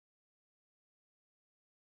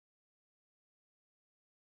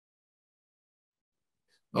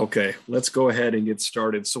Okay, let's go ahead and get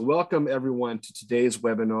started. So welcome everyone to today's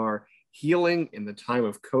webinar, Healing in the Time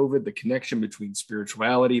of COVID, the Connection Between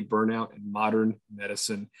Spirituality, Burnout, and Modern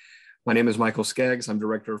Medicine. My name is Michael Skaggs. I'm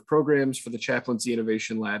Director of Programs for the Chaplaincy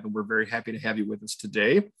Innovation Lab, and we're very happy to have you with us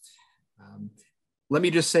today. Let me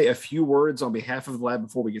just say a few words on behalf of the lab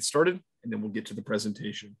before we get started, and then we'll get to the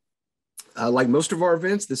presentation. Like most of our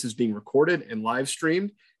events, this is being recorded and live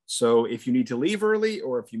streamed. So if you need to leave early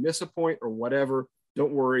or if you miss a point or whatever,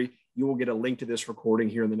 don't worry, you will get a link to this recording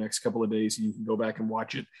here in the next couple of days. So you can go back and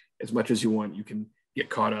watch it as much as you want. You can get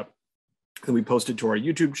caught up. And we post it to our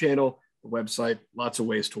YouTube channel, the website, lots of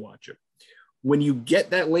ways to watch it. When you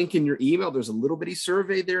get that link in your email, there's a little bitty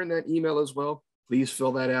survey there in that email as well. Please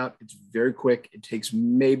fill that out. It's very quick. It takes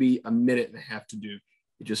maybe a minute and a half to do.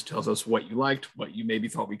 It just tells us what you liked, what you maybe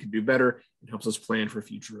thought we could do better. It helps us plan for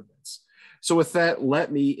future events. So with that,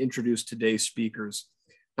 let me introduce today's speakers.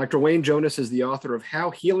 Dr. Wayne Jonas is the author of How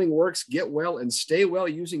Healing Works, Get Well and Stay Well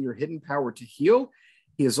Using Your Hidden Power to Heal.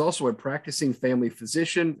 He is also a practicing family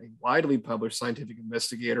physician, a widely published scientific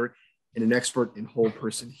investigator, and an expert in whole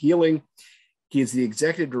person healing. He is the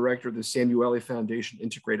executive director of the Samueli Foundation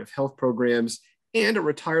Integrative Health Programs and a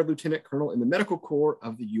retired lieutenant colonel in the Medical Corps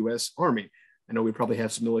of the U.S. Army. I know we probably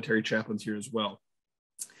have some military chaplains here as well.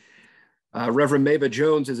 Reverend Mava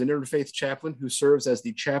Jones is an interfaith chaplain who serves as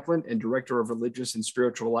the chaplain and director of religious and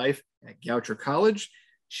spiritual life at Goucher College.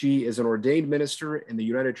 She is an ordained minister in the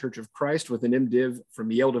United Church of Christ with an MDiv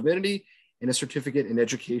from Yale Divinity and a certificate in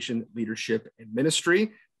education, leadership, and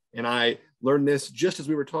ministry. And I learned this just as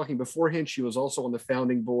we were talking beforehand. She was also on the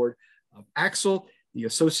founding board of ACTSL, the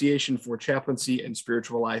Association for Chaplaincy and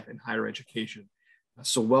Spiritual Life in Higher Education.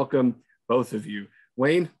 So welcome, both of you.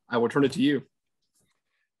 Wayne, I will turn it to you.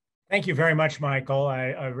 Thank you very much, Michael.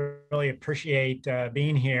 I really appreciate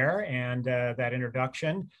being here and that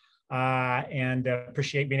introduction, and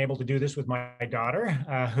appreciate being able to do this with my daughter,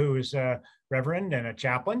 who is a reverend and a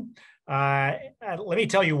chaplain. Let me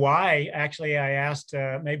tell you why, actually, I asked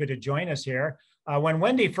Mava to join us here. When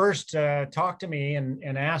Wendy first talked to me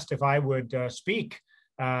and asked if I would speak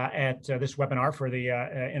at this webinar for the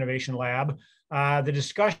Innovation Lab, the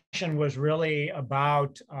discussion was really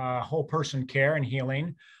about whole person care and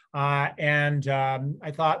healing.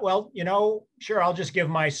 I thought, well, sure, I'll just give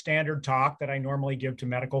my standard talk that I normally give to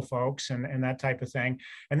medical folks and that type of thing.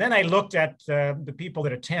 And then I looked at the people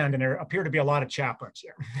that attend, and there appear to be a lot of chaplains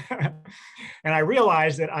here. And I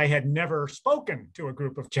realized that I had never spoken to a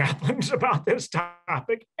group of chaplains about this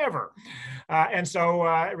topic ever. And so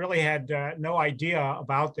I really had no idea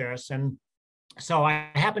about this. And so I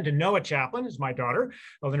happen to know a chaplain, is my daughter.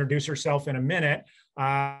 I'll introduce herself in a minute.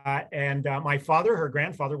 My father, her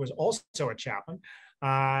grandfather, was also a chaplain.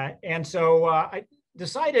 And so I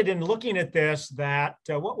decided in looking at this that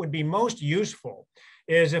what would be most useful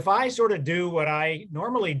is if I sort of do what I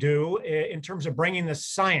normally do in terms of bringing the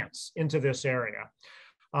science into this area.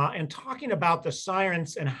 And talking about the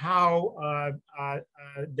science and how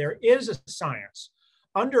there is a science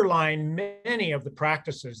underlying many of the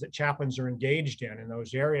practices that chaplains are engaged in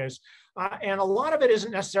those areas. And a lot of it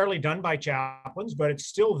isn't necessarily done by chaplains, but it's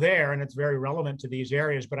still there and it's very relevant to these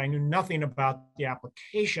areas. But I knew nothing about the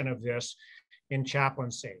application of this in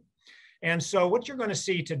chaplaincy. And so what you're going to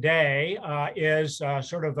see today is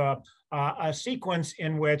sort of a sequence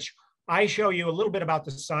in which I show you a little bit about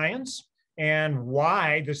the science and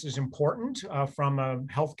why this is important from a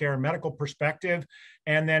healthcare and medical perspective.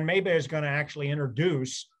 And then Mava is going to actually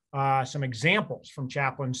introduce some examples from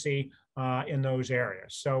chaplaincy in those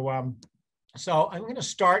areas. So I'm going to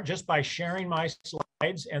start just by sharing my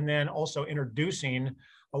slides and then also introducing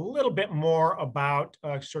a little bit more about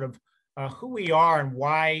sort of who we are and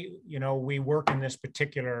why we work in this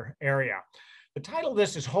particular area. The title of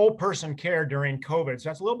this is Whole Person Care During COVID. So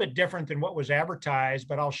that's a little bit different than what was advertised,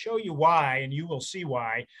 but I'll show you why, and you will see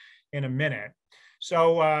why in a minute.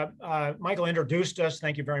 So Michael introduced us.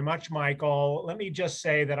 Thank you very much, Michael. Let me just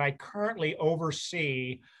say that I currently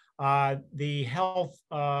oversee the health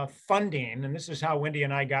funding, and this is how Wendy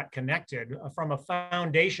and I got connected, from a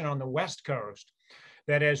foundation on the West Coast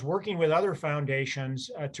that is working with other foundations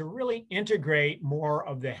to really integrate more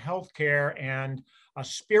of the healthcare and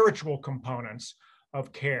spiritual components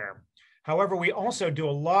of care. However, we also do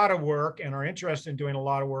a lot of work and are interested in doing a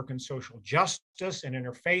lot of work in social justice and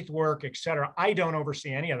interfaith work, et cetera. I don't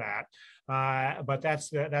oversee any of that, but that's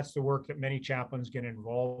the work that many chaplains get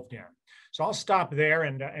involved in. So I'll stop there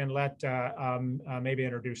and let Mava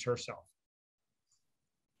introduce herself.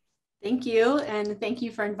 Thank you, and thank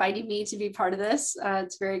you for inviting me to be part of this.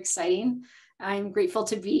 It's very exciting. I'm grateful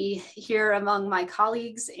to be here among my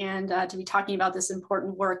colleagues and to be talking about this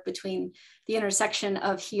important work between the intersection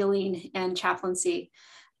of healing and chaplaincy.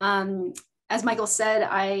 As Michael said,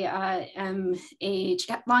 I am a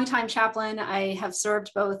longtime chaplain. I have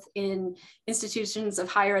served both in institutions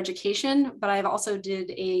of higher education, but I've also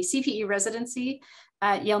did a CPE residency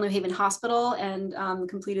at Yale New Haven Hospital and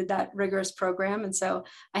completed that rigorous program. And so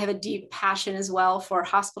I have a deep passion as well for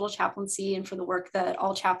hospital chaplaincy and for the work that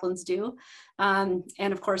all chaplains do. And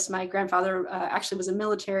of course, my grandfather actually was a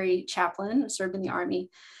military chaplain, served in the Army.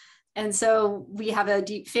 And so we have a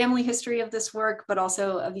deep family history of this work, but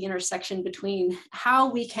also of the intersection between how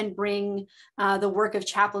we can bring the work of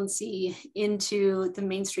chaplaincy into the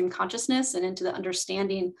mainstream consciousness and into the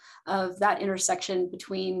understanding of that intersection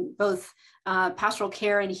between both pastoral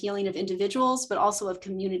care and healing of individuals, but also of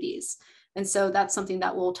communities. And so that's something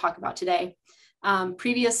that we'll talk about today.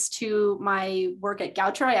 Previous to my work at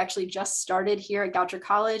Goucher, I actually just started here at Goucher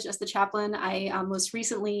College as the chaplain. I most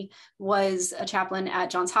recently was a chaplain at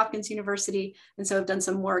Johns Hopkins University, and so I've done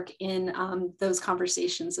some work in those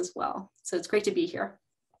conversations as well. So it's great to be here.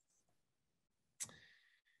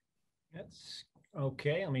 That's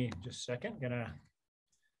okay. Let me just a second.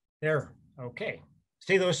 There. Okay.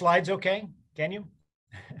 See those slides okay? Can you?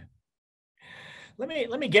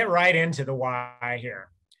 Let me get right into the why here.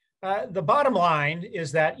 The bottom line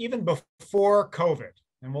is that even before COVID,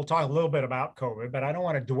 and we'll talk a little bit about COVID, but I don't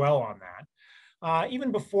want to dwell on that.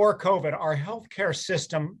 Even before COVID, our healthcare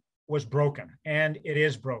system was broken, and it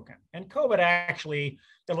is broken. And COVID actually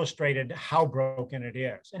illustrated how broken it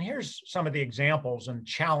is. And here's some of the examples and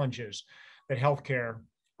challenges that healthcare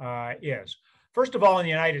is. First of all, in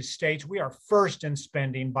the United States, we are first in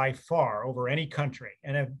spending by far over any country.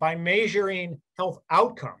 And by measuring health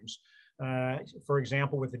outcomes, for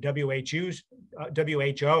example, with the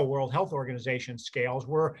WHO, World Health Organization scales,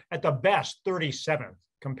 we're at the best 37th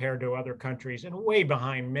compared to other countries and way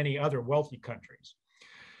behind many other wealthy countries.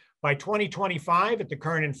 By 2025, at the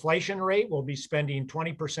current inflation rate, we'll be spending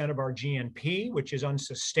 20% of our GNP, which is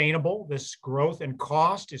unsustainable. This growth and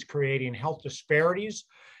cost is creating health disparities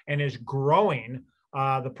and is growing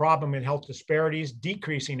the problem in health disparities,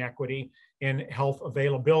 decreasing equity in health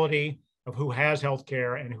availability of who has health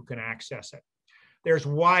care and who can access it. There's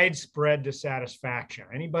widespread dissatisfaction.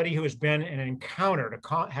 Anybody who has been and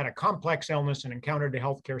had a complex illness and encountered the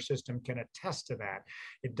healthcare system can attest to that.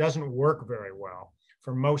 It doesn't work very well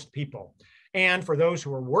for most people. And for those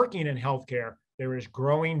who are working in healthcare, there is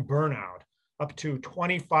growing burnout. Up to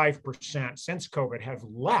 25% since COVID have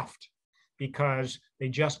left because they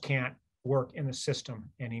just can't work in the system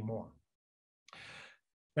anymore.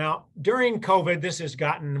 Now, during COVID, this has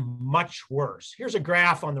gotten much worse. Here's a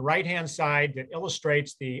graph on the right-hand side that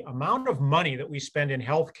illustrates the amount of money that we spend in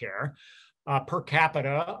healthcare per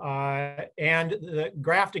capita and the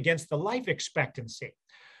graphed against the life expectancy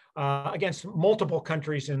against multiple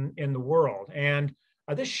countries in the world. And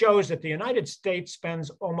this shows that the United States spends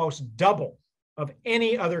almost double of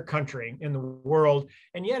any other country in the world,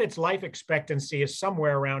 and yet its life expectancy is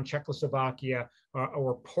somewhere around Czechoslovakia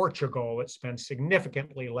or Portugal that spend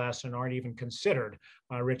significantly less and aren't even considered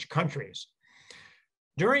rich countries.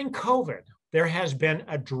 During COVID, there has been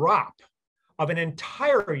a drop of an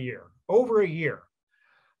entire year, over a year,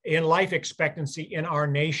 in life expectancy in our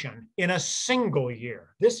nation in a single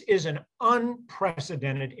year. This is an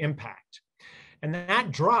unprecedented impact. And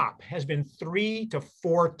that drop has been 3 to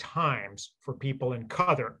 4 times for people in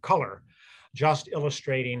color, just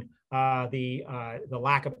illustrating the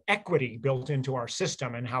lack of equity built into our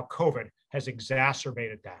system and how COVID has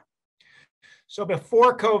exacerbated that. So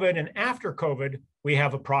before COVID and after COVID, we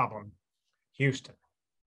have a problem: Houston.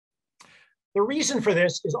 The reason for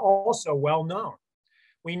this is also well known.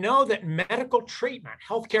 We know that medical treatment,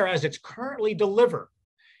 healthcare as it's currently delivered,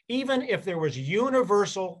 even if there was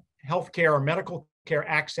universal healthcare or medical care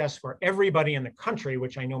access for everybody in the country,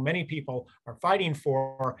 which I know many people are fighting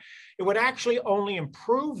for, it would actually only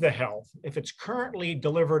improve the health if it's currently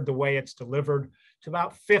delivered the way it's delivered to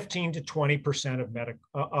about 15 to 20%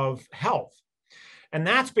 of health. And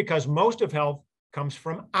that's because most of health comes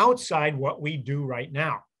from outside what we do right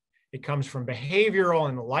now. It comes from behavioral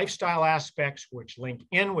and the lifestyle aspects, which link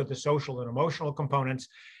in with the social and emotional components,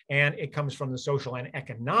 and it comes from the social and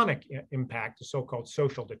economic impact, the so-called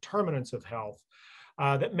social determinants of health,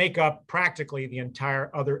 that make up practically the entire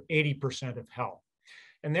other 80% of health.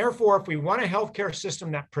 And therefore, if we want a healthcare system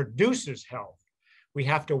that produces health, we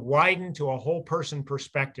have to widen to a whole person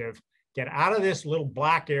perspective, get out of this little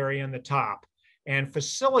black area in the top, and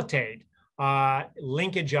facilitate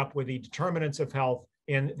linkage up with the determinants of health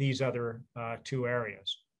in these other 2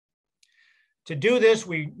 areas. To do this,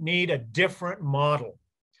 we need a different model.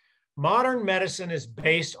 Modern medicine is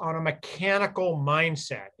based on a mechanical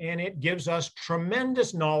mindset, and it gives us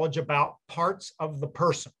tremendous knowledge about parts of the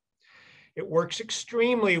person. It works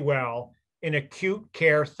extremely well in acute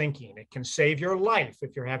care thinking. It can save your life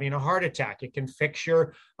if you're having a heart attack. It can fix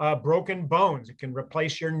your broken bones. It can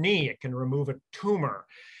replace your knee. It can remove a tumor.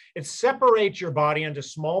 It separates your body into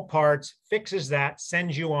small parts, fixes that,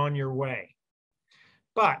 sends you on your way.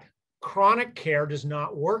 But chronic care does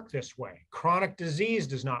not work this way. Chronic disease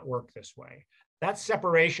does not work this way. That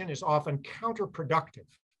separation is often counterproductive.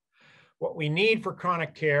 What we need for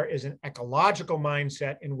chronic care is an ecological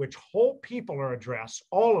mindset in which whole people are addressed,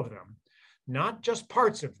 all of them, not just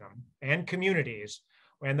parts of them, and communities,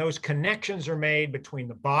 when those connections are made between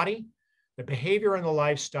the body, the behavior and the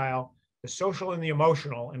lifestyle, the social and the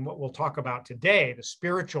emotional, and what we'll talk about today, the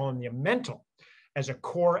spiritual and the mental, as a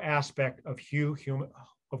core aspect of who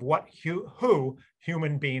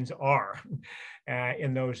human beings are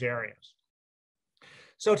in those areas.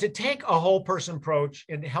 So to take a whole person approach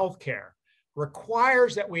in healthcare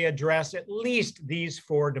requires that we address at least these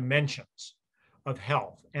 4 dimensions of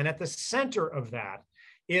health. And at the center of that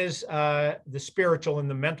is the spiritual and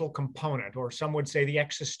the mental component, or some would say the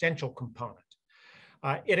existential component.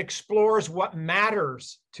 It explores what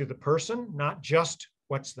matters to the person, not just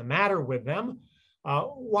what's the matter with them.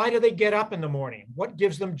 Why do they get up in the morning? What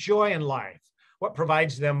gives them joy in life? What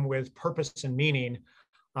provides them with purpose and meaning?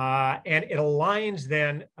 And it aligns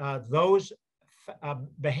then those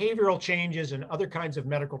behavioral changes and other kinds of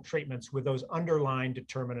medical treatments with those underlying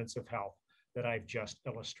determinants of health that I've just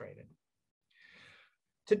illustrated.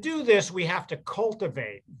 To do this, we have to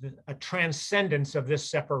cultivate a transcendence of this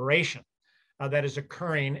separation that is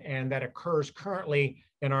occurring and that occurs currently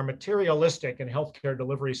in our materialistic and healthcare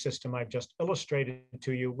delivery system I've just illustrated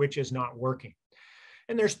to you, which is not working.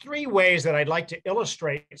 And there's 3 ways that I'd like to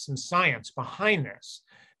illustrate some science behind this.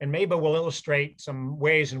 And maybe we'll illustrate some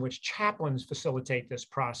ways in which chaplains facilitate this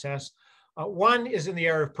process. One is in the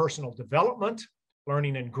area of personal development,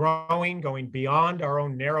 learning and growing, going beyond our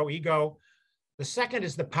own narrow ego. The second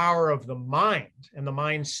is the power of the mind and the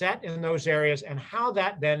mindset in those areas, and how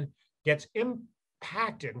that then gets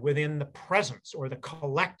impacted within the presence or the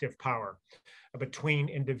collective power between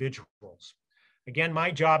individuals. Again, my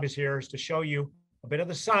job is to show you a bit of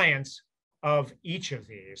the science of each of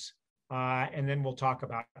these, and then we'll talk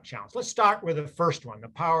about challenge. Let's start with the first one, the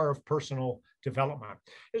power of personal development.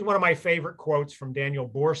 This is one of my favorite quotes from Daniel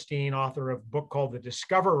Borstein, author of a book called The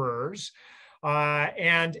Discoverers.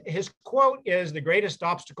 And his quote is, "The greatest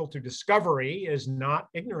obstacle to discovery is not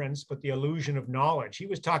ignorance, but the illusion of knowledge." He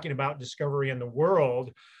was talking about discovery in the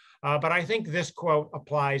world, but I think this quote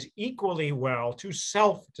applies equally well to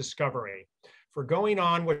self-discovery. For going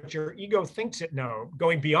on what your ego thinks it knows,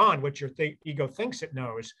 going beyond what your ego thinks it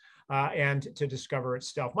knows, and to discover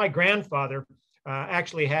itself. My grandfather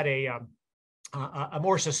actually had a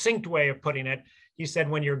more succinct way of putting it. He said,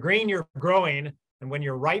 "When you're green, you're growing. And when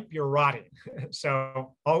you're ripe, you're rotting."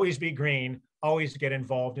 So always be green, always get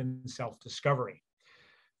involved in self-discovery.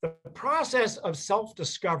 The process of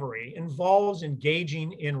self-discovery involves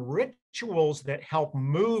engaging in rituals that help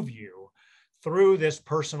move you through this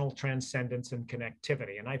personal transcendence and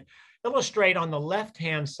connectivity. And I illustrate on the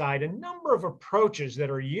left-hand side a number of approaches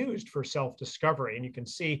that are used for self-discovery. And you can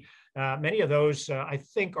see many of those, I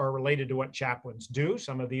think, are related to what chaplains do.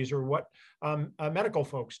 Some of these are what medical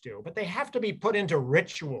folks do, but they have to be put into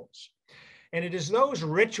rituals. And it is those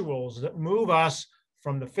rituals that move us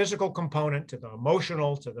from the physical component to the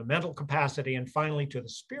emotional, to the mental capacity, and finally to the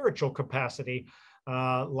spiritual capacity,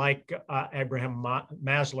 like Abraham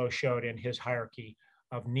Maslow showed in his hierarchy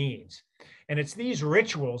of needs. And it's these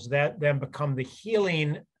rituals that then become the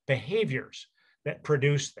healing behaviors that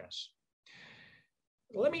produce this.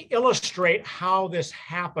 Let me illustrate how this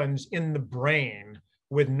happens in the brain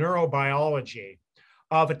with neurobiology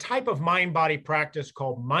of a type of mind-body practice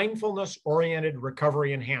called mindfulness-oriented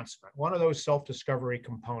recovery enhancement, one of those self-discovery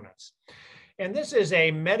components. And this is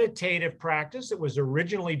a meditative practice that was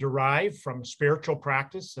originally derived from spiritual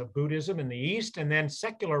practice of Buddhism in the East, and then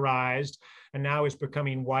secularized, and now is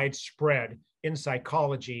becoming widespread in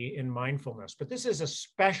psychology, in mindfulness. But this is a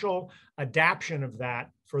special adaptation of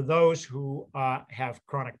that for those who have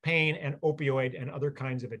chronic pain and opioid and other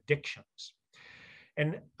kinds of addictions.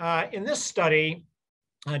 And in this study,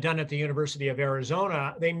 done at the University of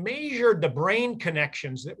Arizona, they measured the brain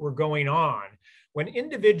connections that were going on when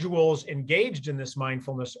individuals engaged in this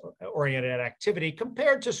mindfulness-oriented activity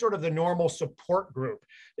compared to sort of the normal support group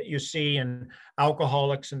that you see in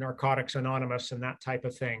Alcoholics and Narcotics Anonymous and that type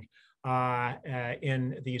of thing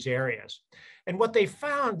in these areas. And what they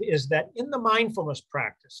found is that in the mindfulness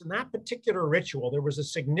practice, in that particular ritual, there was a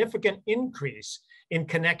significant increase in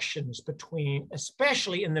connections between,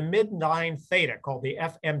 especially in the midline theta, called the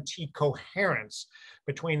FMT coherence,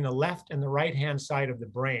 between the left and the right-hand side of the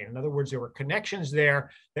brain. In other words, there were connections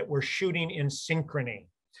there that were shooting in synchrony.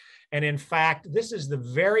 And in fact, this is the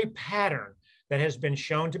very pattern that has been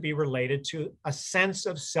shown to be related to a sense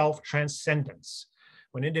of self-transcendence.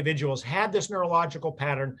 When individuals had this neurological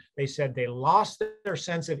pattern, they said they lost their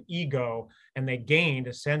sense of ego and they gained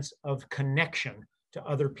a sense of connection to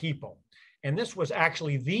other people. And this was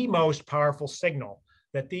actually the most powerful signal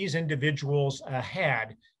that these individuals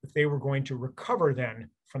had if they were going to recover then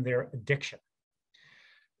from their addiction.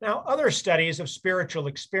 Now, other studies of spiritual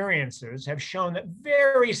experiences have shown that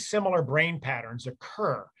very similar brain patterns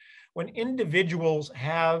occur when individuals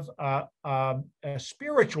have a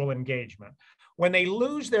spiritual engagement, when they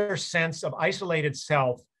lose their sense of isolated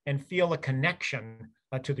self and feel a connection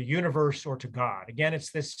to the universe or to God. Again,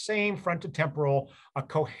 it's this same frontotemporal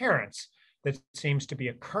coherence that seems to be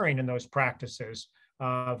occurring in those practices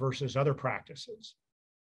versus other practices.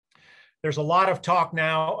 There's a lot of talk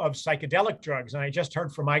now of psychedelic drugs, and I just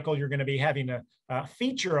heard from Michael you're going to be having a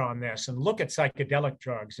feature on this and look at psychedelic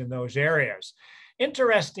drugs in those areas.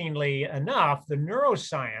 Interestingly enough, the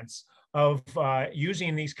neuroscience of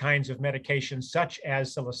using these kinds of medications, such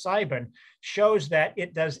as psilocybin, shows that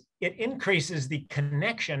it increases the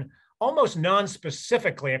connection almost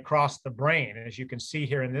non-specifically across the brain, as you can see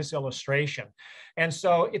here in this illustration. And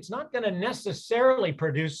so it's not going to necessarily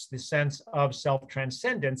produce the sense of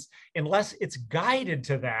self-transcendence unless it's guided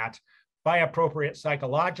to that by appropriate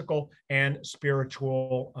psychological and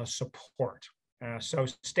spiritual support. So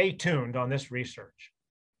stay tuned on this research.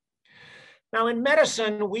 Now, in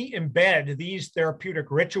medicine, we embed these therapeutic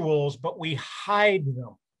rituals, but we hide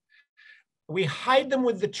them. We hide them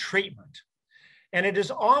with the treatment. And it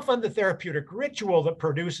is often the therapeutic ritual that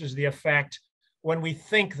produces the effect when we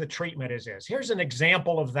think the treatment is. Here's an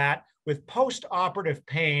example of that with post-operative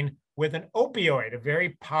pain with an opioid, a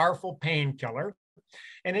very powerful painkiller.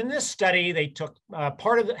 And in this study, they took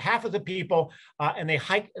half of the people and they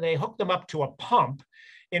hooked them up to a pump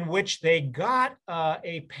in which they got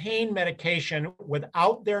a pain medication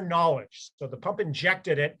without their knowledge. So the pump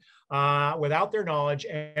injected it without their knowledge,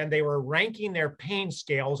 and they were ranking their pain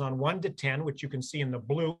scales on 1 to 10, which you can see in the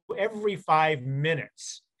blue, every 5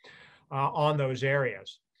 minutes on those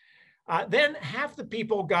areas. Then half the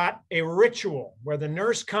people got a ritual where the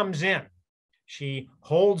nurse comes in. She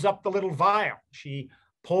holds up the little vial. She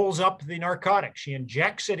pulls up the narcotic. She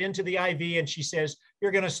injects it into the IV, and she says,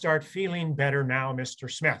 "You're going to start feeling better now, Mr.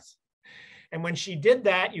 Smith." And when she did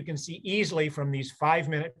that, you can see easily from these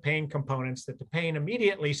 5-minute pain components that the pain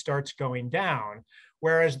immediately starts going down,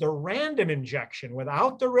 whereas the random injection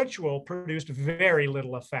without the ritual produced very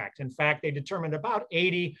little effect. In fact, they determined about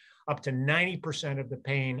 80 up to 90% of the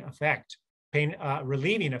pain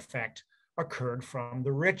relieving effect occurred from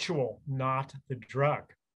the ritual, not the drug.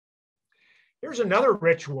 Here's another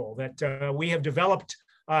ritual that we have developed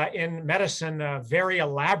in medicine very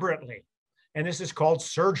elaborately, and this is called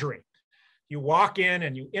surgery. You walk in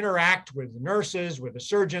and you interact with the nurses, with the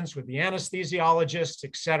surgeons, with the anesthesiologists,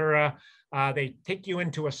 et cetera. They take you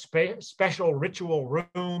into a special ritual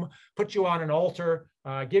room, put you on an altar,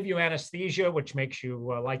 give you anesthesia, which makes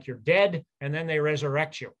you like you're dead, and then they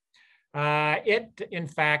resurrect you. It, in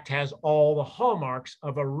fact, has all the hallmarks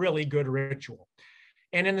of a really good ritual.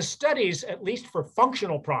 And in the studies, at least for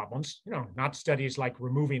functional problems, not studies like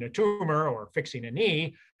removing a tumor or fixing a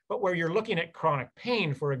knee, but where you're looking at chronic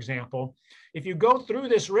pain, for example, if you go through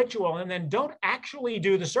this ritual and then don't actually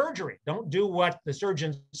do the surgery, don't do what the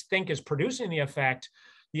surgeons think is producing the effect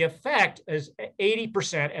is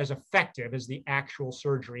 80% as effective as the actual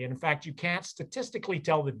surgery. And in fact, you can't statistically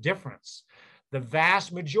tell the difference. The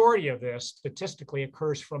vast majority of this statistically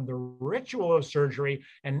occurs from the ritual of surgery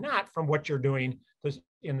and not from what you're doing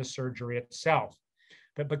in the surgery itself.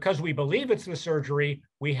 But because we believe it's the surgery,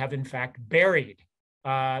 we have in fact buried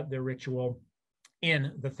the ritual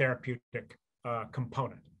in the therapeutic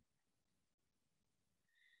component.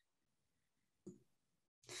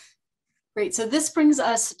 Great. So this brings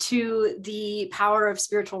us to the power of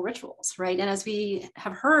spiritual rituals, right? And as we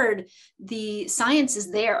have heard, the science is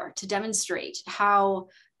there to demonstrate how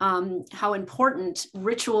important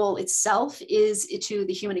ritual itself is to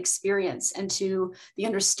the human experience and to the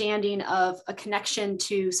understanding of a connection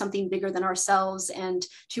to something bigger than ourselves and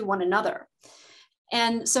to one another.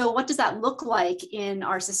 And so what does that look like in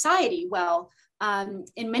our society? Well,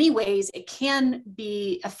 in many ways, it can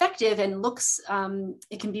be effective and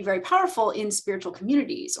it can be very powerful in spiritual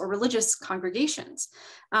communities or religious congregations.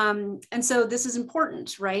 And so this is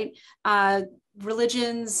important, right?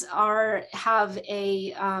 Religions have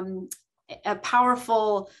a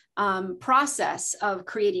powerful process of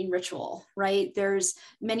creating ritual, right? There's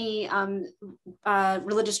many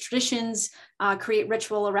religious traditions create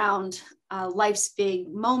ritual around life's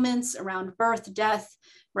big moments, around birth, death,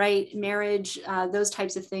 right? Marriage, those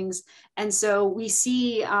types of things. And so we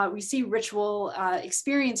see ritual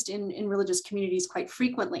experienced in religious communities quite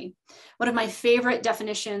frequently. One of my favorite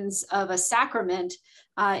definitions of a sacrament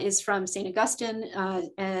is from St. Augustine,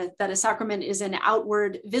 that a sacrament is an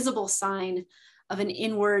outward visible sign of an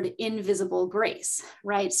inward invisible grace,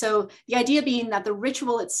 right? So the idea being that the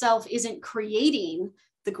ritual itself isn't creating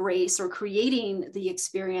the grace or creating the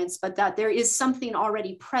experience, but that there is something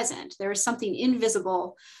already present. There is something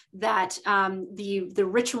invisible that the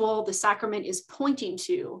ritual, the sacrament is pointing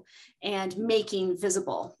to and making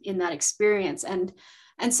visible in that experience. And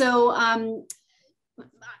so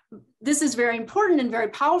this is very important and very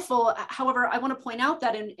powerful. However, I want to point out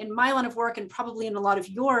that in my line of work, and probably in a lot of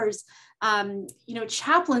yours,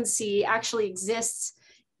 chaplaincy actually exists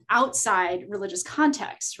outside religious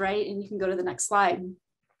context, right? And you can go to the next slide.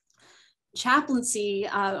 Chaplaincy,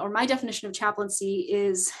 or my definition of chaplaincy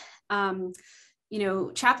is,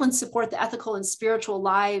 chaplains support the ethical and spiritual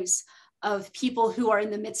lives of people who are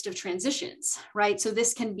in the midst of transitions, right? So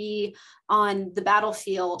this can be on the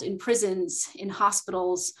battlefield, in prisons, in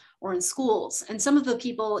hospitals, or in schools. And some of the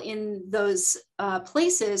people in those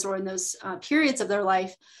places or in those periods of their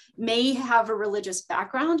life may have a religious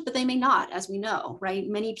background, but they may not, as we know, right?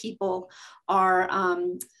 Many people are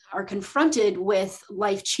confronted with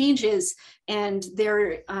life changes, and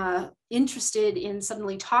they're interested in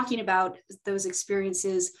suddenly talking about those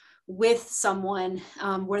experiences with someone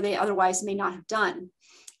where they otherwise may not have done.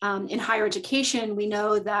 In higher education, we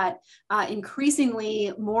know that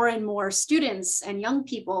increasingly more and more students and young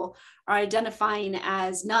people are identifying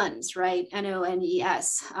as nuns, right?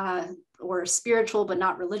 N-O-N-E-S, or spiritual but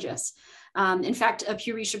not religious. In fact, a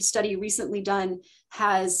Pew Research study recently done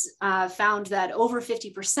has found that over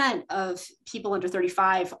 50% of people under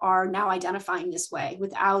 35 are now identifying this way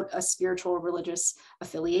without a spiritual or religious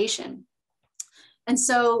affiliation. And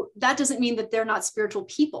so that doesn't mean that they're not spiritual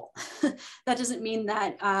people. That doesn't mean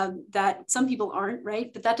that that some people aren't,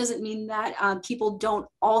 right? But that doesn't mean that people don't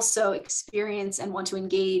also experience and want to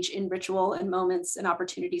engage in ritual and moments and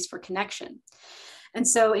opportunities for connection. And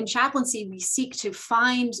so in chaplaincy, we seek to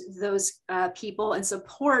find those people and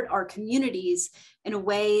support our communities in a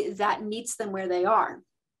way that meets them where they are.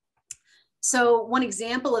 So one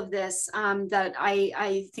example of this that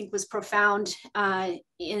I think was profound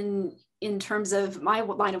in terms of my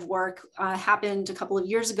line of work happened a couple of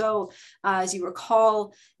years ago. As you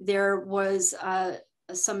recall, there was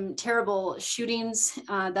some terrible shootings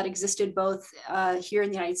that existed both here in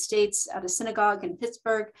the United States at a synagogue in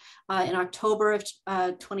Pittsburgh in October of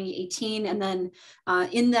 2018. And then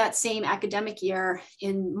in that same academic year,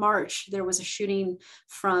 in March, there was a shooting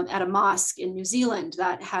at a mosque in New Zealand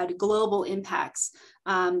that had global impacts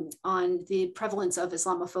on the prevalence of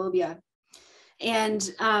Islamophobia.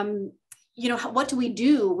 And what do we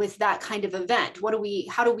do with that kind of event?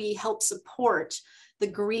 How do we help support the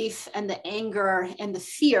grief and the anger and the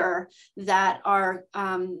fear that our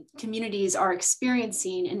communities are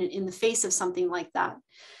experiencing in the face of something like that?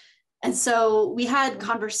 And so we had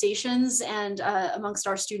conversations, and amongst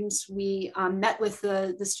our students, we met with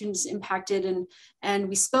the students impacted, and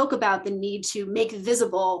we spoke about the need to make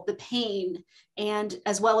visible the pain, and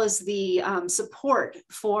as well as the support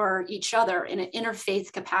for each other in an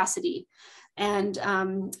interfaith capacity. And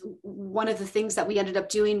one of the things that we ended up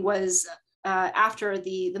doing was after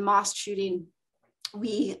the mosque shooting,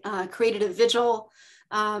 we created a vigil,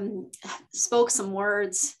 spoke some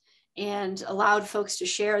words, and allowed folks to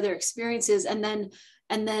share their experiences. And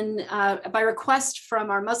then by request from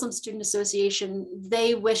our Muslim Student Association,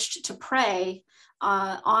 they wished to pray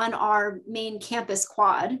on our main campus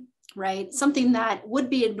quad, right? Something that would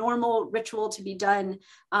be a normal ritual to be done.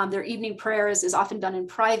 Their evening prayers is often done in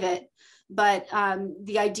private. But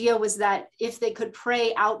the idea was that if they could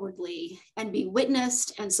pray outwardly and be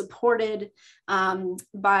witnessed and supported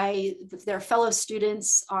by their fellow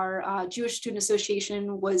students, our Jewish Student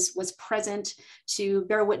Association was present to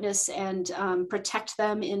bear witness and protect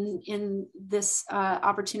them in this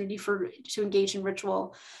opportunity to engage in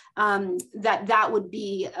ritual, that would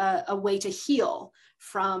be a way to heal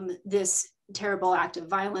from this terrible act of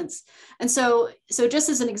violence. And so just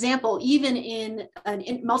as an example, even in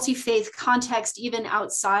a multi-faith context, even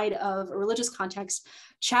outside of a religious context,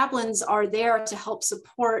 chaplains are there to help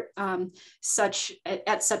support at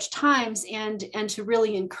such times, and to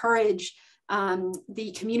really encourage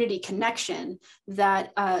the community connection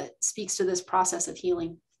that speaks to this process of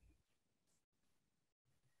healing.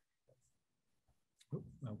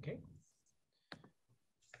 Okay.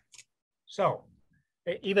 So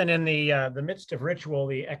even in the midst of ritual,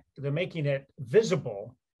 the making it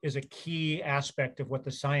visible is a key aspect of what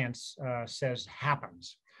the science says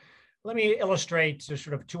happens. Let me illustrate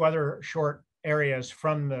sort of two other short areas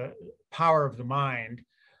from the power of the mind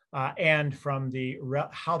and from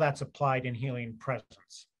how that's applied in healing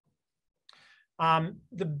presence.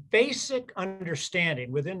 The basic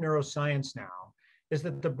understanding within neuroscience now is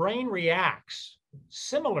that the brain reacts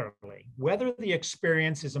similarly, whether the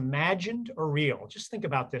experience is imagined or real. Just think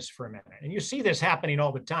about this for a minute. And you see this happening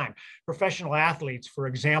all the time. Professional athletes, for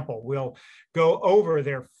example, will go over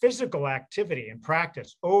their physical activity and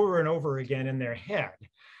practice over and over again in their head.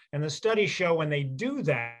 And the studies show when they do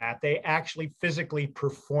that, they actually physically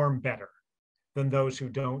perform better than those who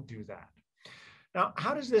don't do that. Now,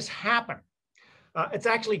 how does this happen? It's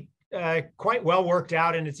actually quite well worked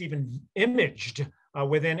out, and it's even imaged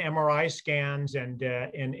within MRI scans and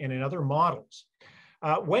in other models.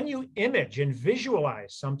 When you image and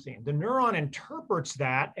visualize something, the neuron interprets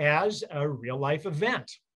that as a real-life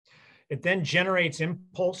event. It then generates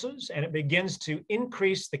impulses, and it begins to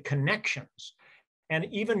increase the connections and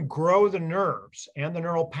even grow the nerves and the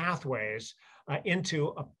neural pathways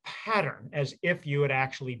into a pattern as if you had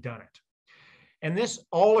actually done it. And this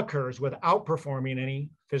all occurs without performing any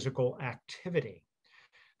physical activity.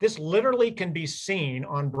 This literally can be seen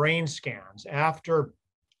on brain scans after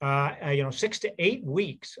 6 to 8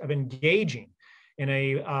 weeks of engaging in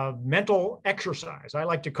a mental exercise. I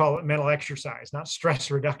like to call it mental exercise, not stress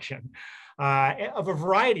reduction, of a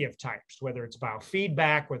variety of types, whether it's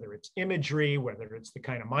biofeedback, whether it's imagery, whether it's the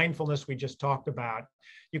kind of mindfulness we just talked about.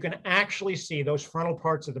 You can actually see those frontal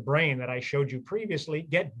parts of the brain that I showed you previously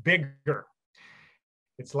get bigger.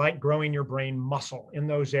 It's like growing your brain muscle in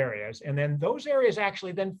those areas. And then those areas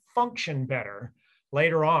actually then function better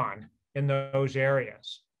later on in those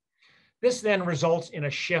areas. This then results in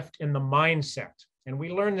a shift in the mindset. And we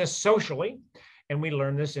learn this socially, and we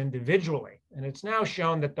learn this individually. And it's now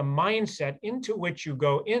shown that the mindset into which you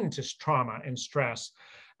go into trauma and stress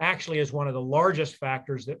actually is one of the largest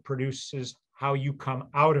factors that produces how you come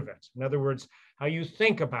out of it. In other words, how you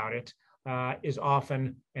think about it is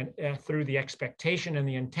often, and through the expectation and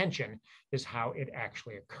the intention, is how it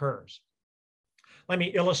actually occurs. Let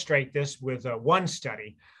me illustrate this with one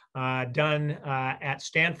study done at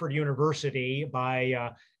Stanford University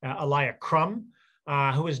by Elia Crum,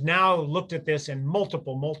 who has now looked at this in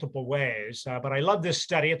multiple ways. But I love this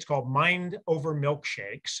study. It's called Mind Over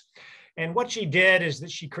Milkshakes. And what she did is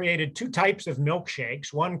that she created two types of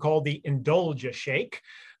milkshakes, one called the Indulge shake,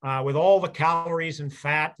 with all the calories and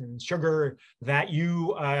fat and sugar that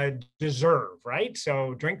you deserve, right?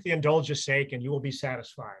 So drink the Indulge shake and you will be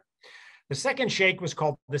satisfied. The second shake was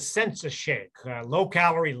called the Sense shake, low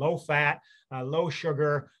calorie, low fat, low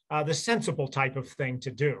sugar, the sensible type of thing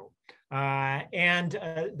to do.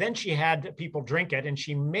 Then she had people drink it, and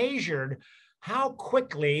she measured how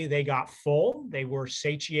quickly they got full, they were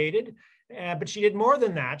satiated, but she did more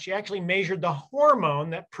than that. She actually measured the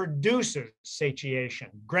hormone that produces satiation,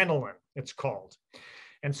 ghrelin, it's called.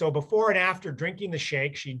 And so before and after drinking the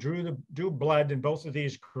shake, she drew blood in both of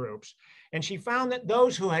these groups, and she found that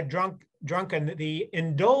those who had drunken the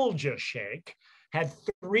Indulge shake had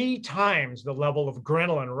 3 times the level of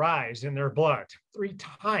ghrelin rise in their blood, 3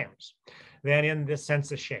 times, than in the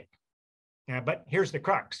Sense shake. But here's the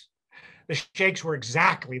crux. The shakes were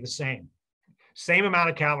exactly the same. Same amount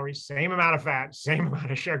of calories, same amount of fat, same amount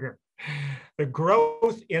of sugar. The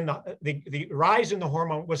growth in the rise in the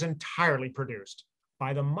hormone was entirely produced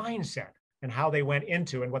by the mindset and how they went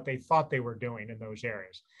into and what they thought they were doing in those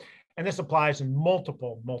areas. And this applies in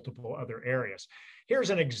multiple other areas.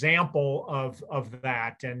 Here's an example of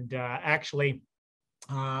that. And actually,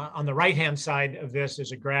 on the right-hand side of this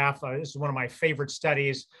is a graph. This is one of my favorite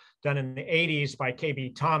studies done in the 80s by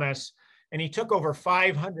K.B. Thomas. And he took over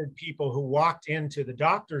 500 people who walked into the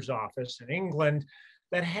doctor's office in England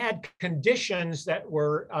that had conditions that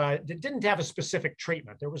didn't have a specific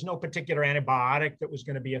treatment. There was no particular antibiotic that was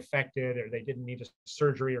going to be affected, or they didn't need a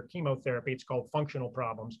surgery or chemotherapy. It's called functional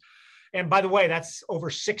problems. And by the way, that's over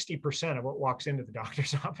 60% of what walks into the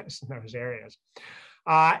doctor's office in those areas.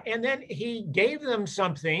 And then he gave them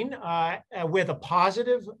something with a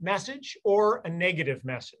positive message or a negative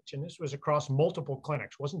message. And this was across multiple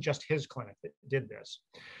clinics. It wasn't just his clinic that did this.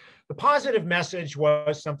 The positive message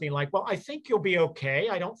was something like, well, I think you'll be okay.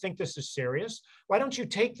 I don't think this is serious. Why don't you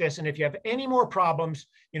take this? And if you have any more problems,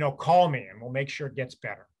 call me and we'll make sure it gets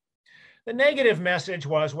better. The negative message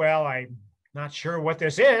was, well, I'm not sure what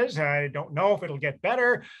this is. I don't know if it'll get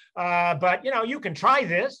better, but you can try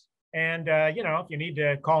this. And, if you need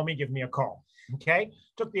to call me, give me a call. Okay.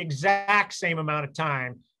 Took the exact same amount of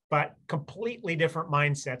time, but completely different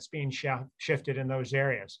mindsets being shifted in those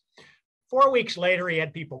areas. 4 weeks later, he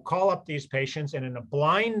had people call up these patients and in a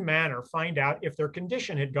blind manner find out if their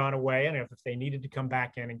condition had gone away and if they needed to come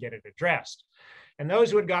back in and get it addressed. And those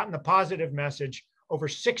who had gotten the positive message, over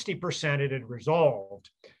 60% it had resolved.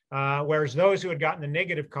 Whereas those who had gotten the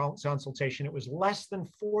negative consultation, it was less than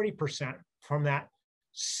 40% from that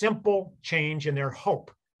simple change in their hope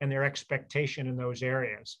and their expectation in those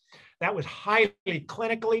areas. That was highly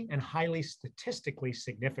clinically and highly statistically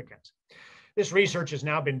significant. This research has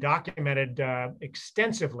now been documented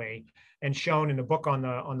extensively and shown in the book on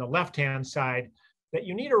the left-hand side that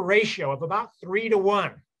you need a ratio of about 3 to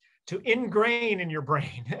 1 to ingrain in your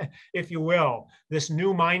brain, if you will, this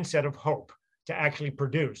new mindset of hope to actually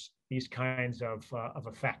produce these kinds of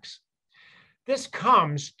effects. This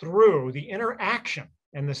comes through the interaction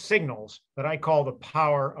and the signals that I call the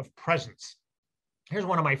power of presence. Here's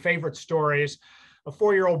one of my favorite stories. A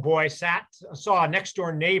 4-year-old boy saw a next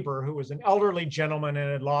door neighbor who was an elderly gentleman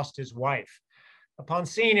and had lost his wife. Upon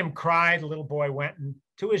seeing him cry, the little boy went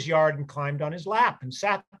to his yard and climbed on his lap and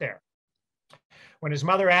sat there. When his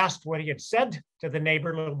mother asked what he had said to the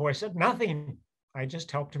neighbor, the little boy said, "Nothing. I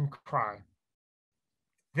just helped him cry."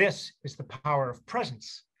 This is the power of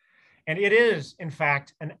presence. And it is, in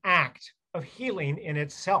fact, an act of healing in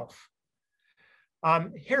itself.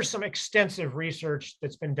 Here's some extensive research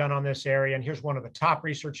that's been done on this area. And here's one of the top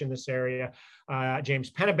research in this area.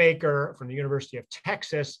 James Pennebaker from the University of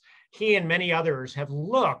Texas. He and many others have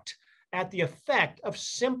looked at the effect of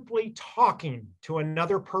simply talking to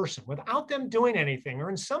another person without them doing anything, or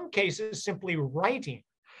in some cases, simply writing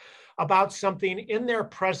about something in their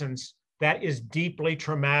presence that is deeply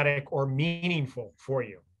traumatic or meaningful for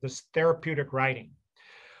you, this therapeutic writing.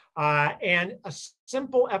 And a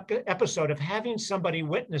simple episode of having somebody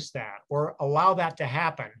witness that or allow that to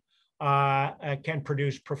happen can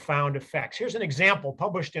produce profound effects. Here's an example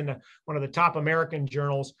published in one of the top American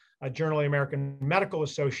journals, a Journal of the American Medical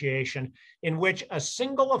Association, in which a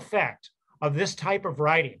single effect of this type of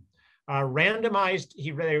writing they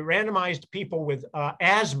randomized people with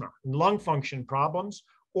asthma and lung function problems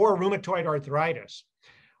or rheumatoid arthritis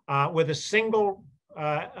with a single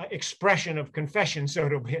expression of confession, so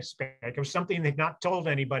to speak, of something they've not told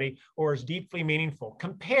anybody or is deeply meaningful,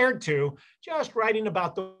 compared to just writing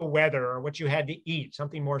about the weather or what you had to eat,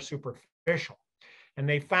 something more superficial. And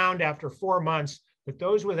they found after 4 months that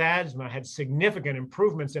those with asthma had significant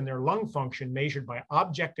improvements in their lung function measured by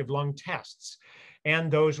objective lung tests.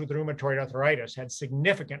 And those with rheumatoid arthritis had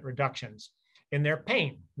significant reductions in their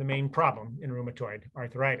pain, the main problem in rheumatoid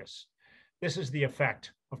arthritis. This is the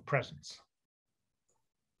effect of presence.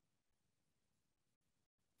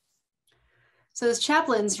 So as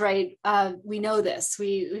chaplains, right, we know this.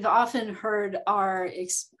 We've often heard our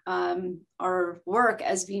work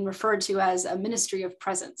as being referred to as a ministry of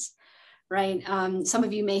presence, right? Some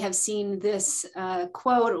of you may have seen this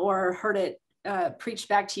quote or heard it preached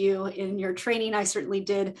back to you in your training. I certainly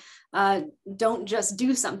did. Don't just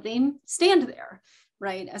do something, stand there,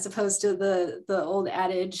 right? As opposed to the old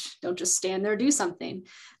adage, don't just stand there, do something.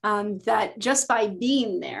 That just by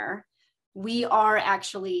being there, we are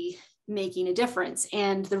actually making a difference.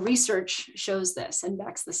 And the research shows this and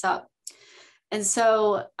backs this up. And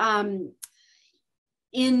so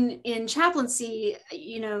in chaplaincy,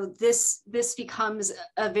 this becomes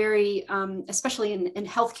a very, especially in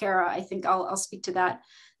healthcare, I think I'll speak to that.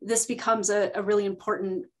 This becomes a really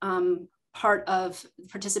important part of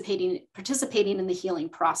participating in the healing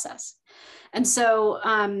process. And so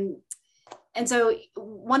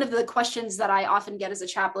one of the questions that I often get as a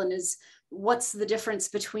chaplain is, what's the difference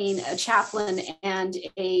between a chaplain and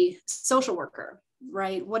a social worker,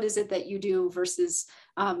 right? What is it that you do versus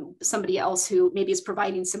somebody else who maybe is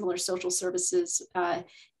providing similar social services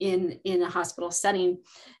in a hospital setting?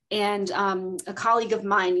 And a colleague of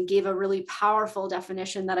mine gave a really powerful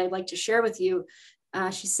definition that I'd like to share with you.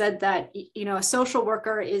 She said that, a social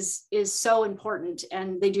worker is so important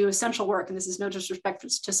and they do essential work. And this is no disrespect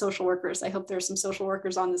to social workers. I hope there are some social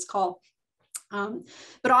workers on this call.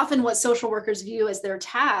 But often what social workers view as their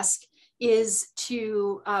task is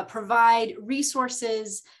to provide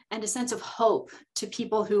resources and a sense of hope to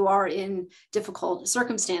people who are in difficult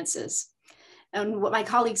circumstances. And what my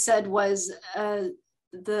colleague said was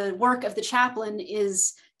the work of the chaplain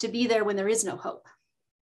is to be there when there is no hope.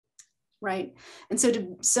 Right. And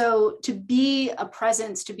so to be a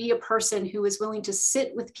presence, to be a person who is willing to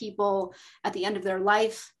sit with people at the end of their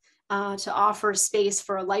life, to offer space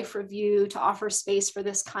for a life review, to offer space for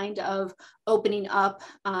this kind of opening up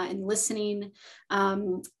and listening.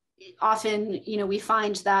 Often, we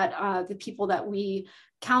find that the people that we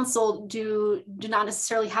counsel do not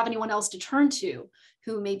necessarily have anyone else to turn to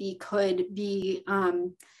who maybe could be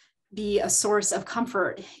a source of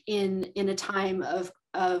comfort in a time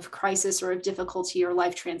of crisis or of difficulty or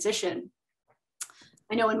life transition.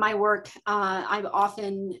 I know in my work, I'm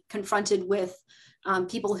often confronted with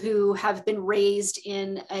people who have been raised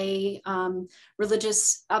in a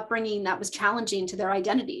religious upbringing that was challenging to their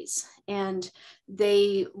identities. And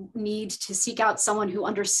they need to seek out someone who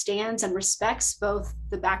understands and respects both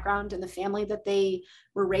the background and the family that they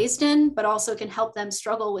were raised in, but also can help them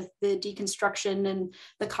struggle with the deconstruction and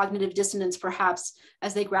the cognitive dissonance, perhaps,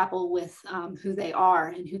 as they grapple with who they are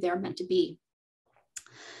and who they're meant to be.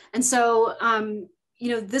 And so,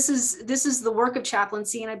 this is the work of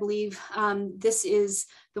chaplaincy, and I believe this is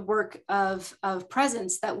the work of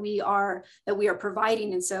presence that we are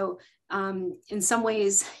providing. And so, in some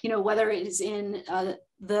ways, whether it is in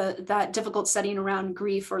that difficult setting around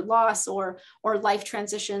grief or loss or life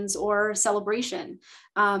transitions or celebration,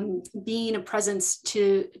 being a presence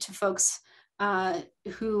to folks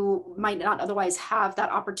who might not otherwise have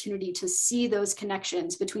that opportunity to see those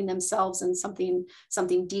connections between themselves and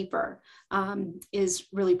something deeper is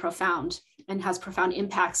really profound and has profound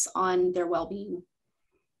impacts on their well-being.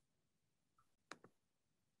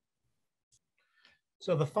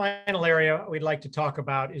 So the final area we'd like to talk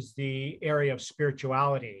about is the area of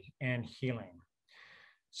spirituality and healing.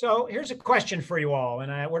 So here's a question for you all,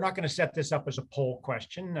 and we're not going to set this up as a poll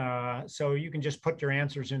question, so you can just put your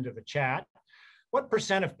answers into the chat. What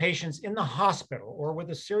 % of patients in the hospital or with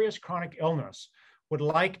a serious chronic illness would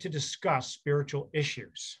like to discuss spiritual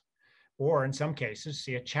issues, or in some cases,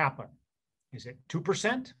 see a chaplain? Is it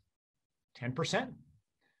 2%, 10%,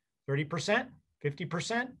 30%,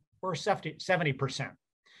 50%, or 70%?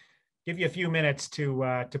 Give you a few minutes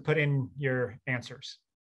to put in your answers.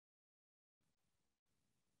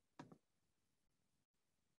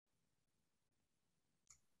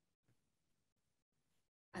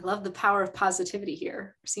 I love the power of positivity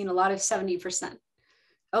here. We're seeing a lot of 70%.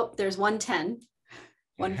 Oh, there's 110,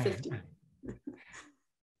 150.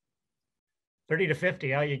 30 to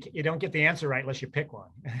 50. Oh, you don't get the answer right unless you pick one.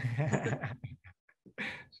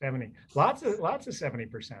 70. Lots of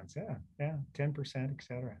 70%. Yeah, 10%,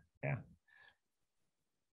 etc. Yeah.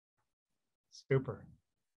 Super.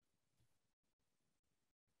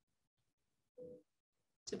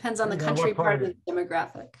 Depends on the country, part of the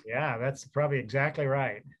demographic. Yeah, that's probably exactly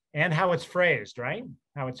right. And how it's phrased, right?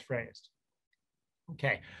 How it's phrased.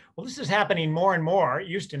 Okay, well, this is happening more and more. It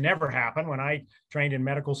used to never happen. When I trained in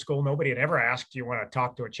medical school, nobody had ever asked, do you want to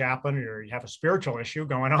talk to a chaplain or you have a spiritual issue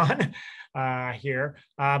going on here?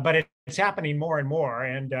 But it's happening more and more.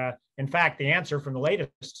 And in fact, the answer from the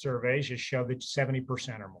latest surveys just show that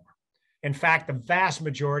 70% or more. In fact, the vast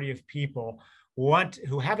majority of people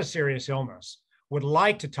who have a serious illness would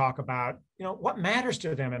like to talk about, what matters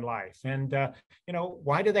to them in life, and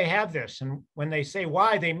why do they have this? And when they say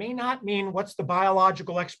why, they may not mean what's the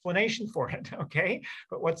biological explanation for it, okay?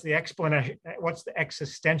 But what's the explanation? What's the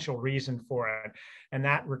existential reason for it? And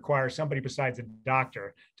that requires somebody besides a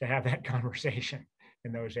doctor to have that conversation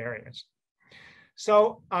in those areas.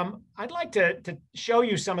 So I'd like to show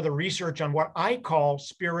you some of the research on what I call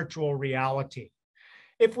spiritual reality.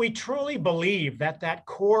 If we truly believe that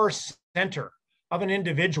core center of an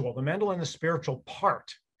individual, the mental and the spiritual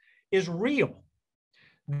part, is real,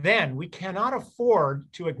 then we cannot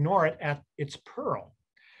afford to ignore it at its peril.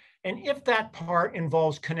 And if that part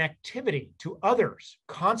involves connectivity to others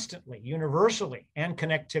constantly, universally, and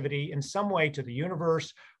connectivity in some way to the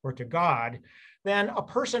universe or to God, then a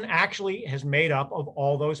person actually is made up of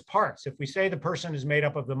all those parts. If we say the person is made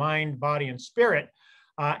up of the mind, body, and spirit,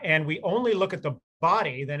 and we only look at the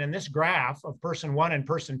body, then in this graph of person 1 and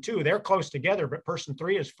person 2, they're close together, but person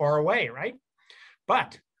 3 is far away, right?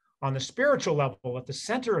 But on the spiritual level, at the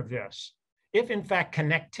center of this, if in fact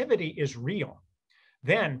connectivity is real,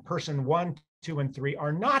 then person 1, 2, and 3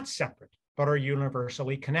 are not separate, but are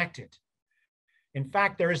universally connected. In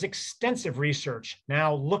fact, there is extensive research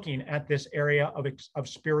now looking at this area of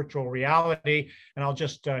spiritual reality, and I'll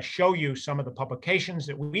just show you some of the publications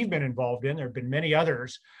that we've been involved in. There have been many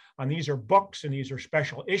others And these are books and these are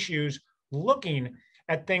special issues looking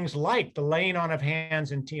at things like the laying on of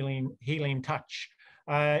hands and healing touch,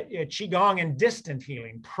 Qigong and distant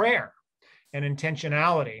healing, prayer and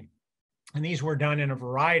intentionality. And these were done in a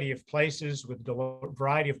variety of places with a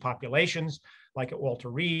variety of populations, like at Walter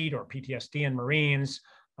Reed or PTSD in Marines,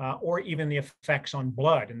 or even the effects on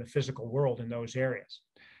blood in the physical world in those areas.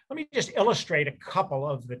 Let me just illustrate a couple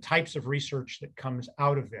of the types of research that comes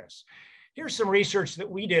out of this. Here's some research that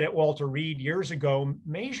we did at Walter Reed years ago,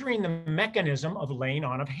 measuring the mechanism of laying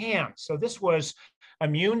on of hands. So this was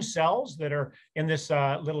immune cells that are in this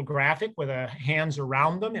little graphic with hands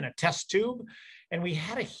around them in a test tube. And we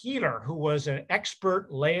had a healer who was an expert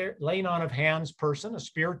laying on of hands person, a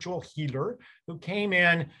spiritual healer, who came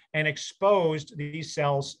in and exposed these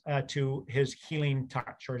cells to his healing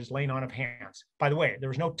touch or his laying on of hands. By the way, there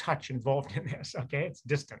was no touch involved in this, okay? It's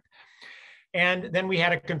distant. And then we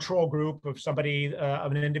had a control group of somebody,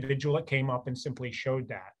 of an individual that came up and simply showed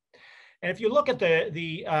that. And if you look at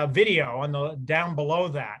the video on the down below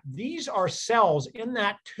that, these are cells in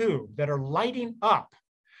that tube that are lighting up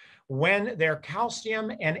when their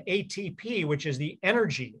calcium and ATP, which is the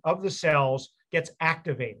energy of the cells, gets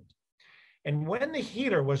activated. And when the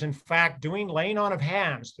healer was in fact doing laying on of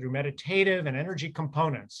hands through meditative and energy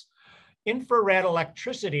components, infrared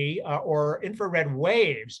electricity or infrared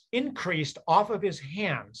waves increased off of his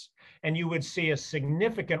hands, and you would see a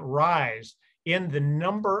significant rise in the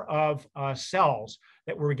number of cells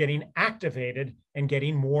that were getting activated and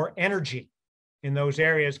getting more energy in those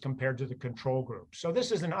areas compared to the control group. So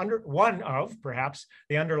this is one of perhaps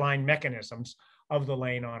the underlying mechanisms of the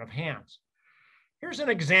laying on of hands. Here's an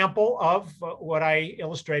example of what I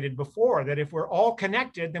illustrated before, that if we're all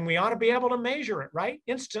connected, then we ought to be able to measure it, right?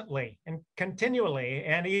 Instantly and continually,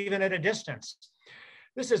 and even at a distance.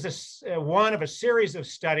 This is one of a series of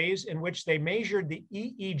studies in which they measured the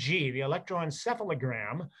EEG, the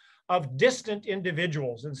electroencephalogram, of distant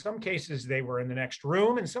individuals. In some cases, they were in the next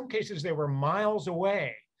room. In some cases, they were miles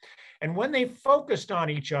away. And when they focused on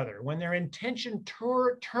each other, when their intention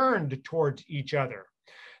turned towards each other,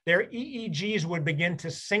 their EEGs would begin to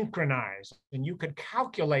synchronize. And you could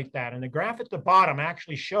calculate that. And the graph at the bottom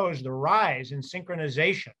actually shows the rise in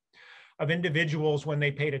synchronization of individuals when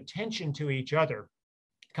they paid attention to each other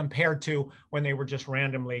compared to when they were just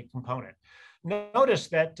randomly component. Notice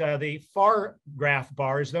that the far graph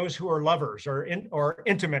bar is those who are lovers or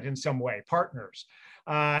intimate in some way, partners.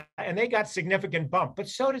 And they got significant bump, but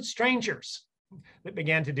so did strangers that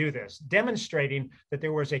began to do this, demonstrating that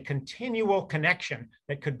there was a continual connection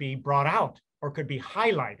that could be brought out or could be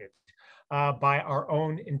highlighted by our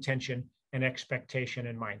own intention and expectation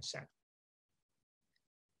and mindset.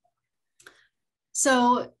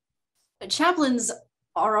 So chaplains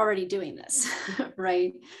are already doing this,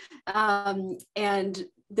 right? And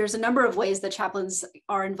there's a number of ways that chaplains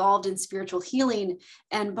are involved in spiritual healing.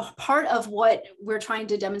 And part of what we're trying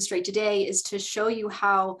to demonstrate today is to show you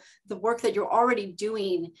how the work that you're already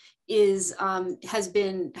doing is has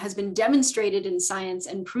been demonstrated in science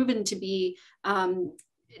and proven to be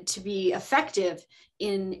effective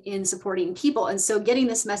in supporting people. And so getting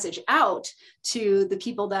this message out to the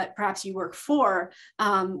people that perhaps you work for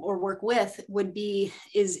or work with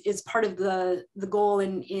is part of the goal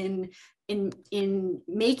in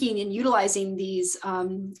making and utilizing these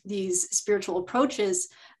spiritual approaches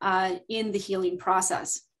in the healing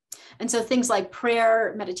process. And so things like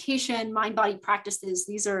prayer, meditation, mind-body practices,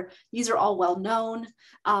 these are all well known.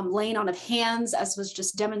 Laying on of hands, as was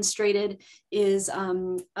just demonstrated,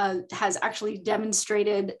 has actually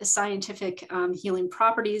demonstrated scientific healing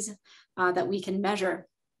properties that we can measure.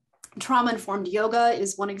 Trauma-informed yoga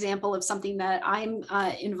is one example of something that I'm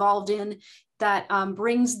involved in that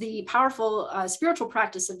brings the powerful spiritual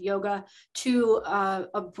practice of yoga to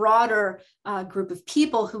a broader group of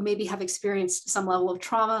people who maybe have experienced some level of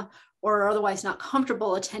trauma or are otherwise not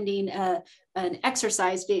comfortable attending an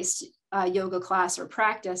exercise-based yoga class or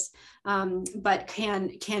practice, but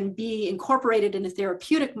can be incorporated in a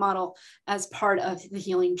therapeutic model as part of the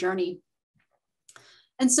healing journey.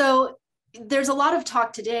 And so there's a lot of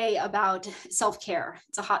talk today about self-care.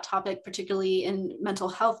 It's a hot topic, particularly in mental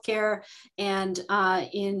health care and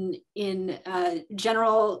in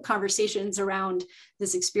general conversations around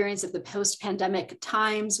this experience of the post-pandemic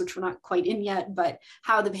times, which we're not quite in yet, but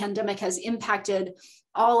how the pandemic has impacted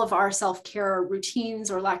all of our self-care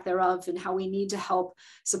routines or lack thereof, and how we need to help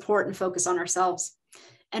support and focus on ourselves.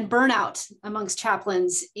 And burnout amongst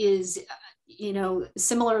chaplains is,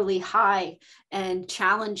 similarly high and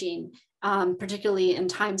challenging. Particularly in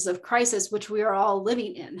times of crisis, which we are all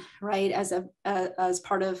living in, right, as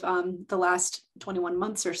part of the last 21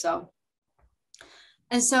 months or so.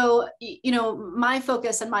 And so, my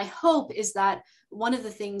focus and my hope is that one of the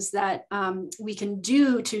things that we can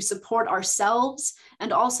do to support ourselves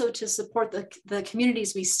and also to support the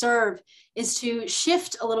communities we serve is to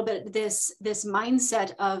shift a little bit this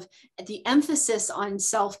mindset of the emphasis on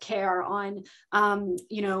self-care, on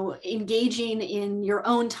engaging in your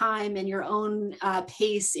own time and your own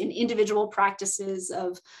pace in individual practices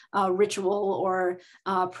of ritual or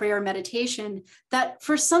prayer meditation that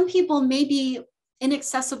for some people may be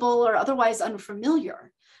inaccessible or otherwise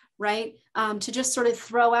unfamiliar, right? To just sort of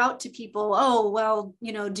throw out to people, oh, well,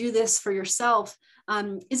 do this for yourself,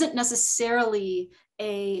 isn't necessarily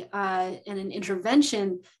an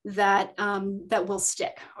intervention that will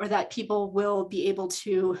stick or that people will be able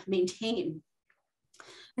to maintain.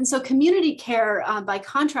 And so community care, by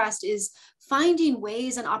contrast, is finding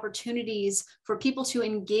ways and opportunities for people to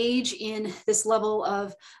engage in this level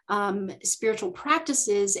of spiritual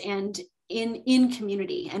practices and in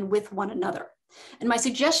community and with one another. And my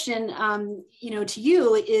suggestion, to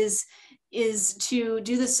you is to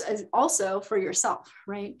do this also for yourself,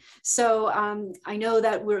 right? So I know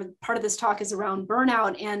that part of this talk is around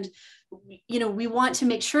burnout, and we want to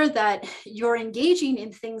make sure that you're engaging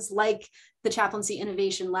in things like the Chaplaincy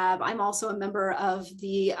Innovation Lab. I'm also a member of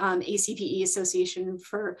the ACPE, Association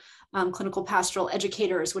for Clinical Pastoral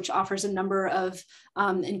Educators, which offers a number of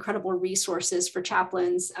incredible resources for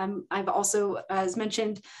chaplains. I've also, as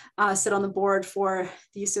mentioned, sit on the board for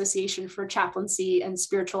the Association for Chaplaincy and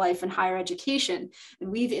Spiritual Life in Higher Education.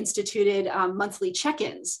 And we've instituted monthly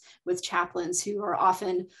check-ins with chaplains who are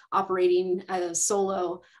often operating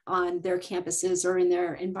solo on their campuses or in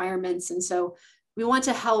their environments. And so we want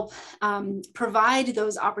to help provide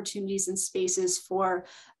those opportunities and spaces for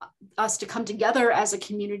us to come together as a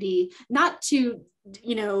community, not to,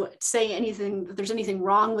 say anything, that there's anything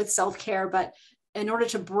wrong with self-care, but in order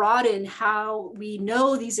to broaden how we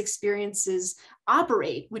know these experiences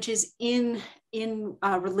operate, which is in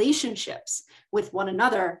relationships with one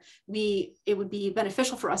another, it would be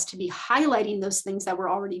beneficial for us to be highlighting those things that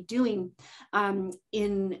we're already doing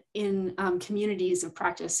in communities of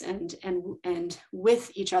practice and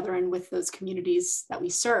with each other and with those communities that we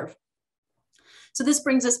serve. So this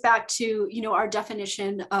brings us back to, our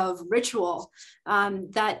definition of ritual,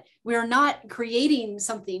 that we're not creating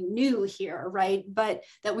something new here, right? But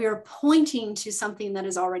that we are pointing to something that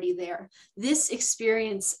is already there. This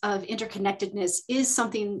experience of interconnectedness is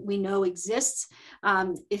something we know exists.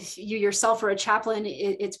 If you yourself are a chaplain,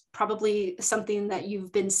 it's probably something that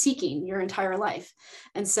you've been seeking your entire life.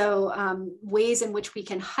 And so ways in which we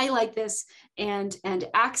can highlight this and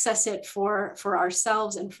access it for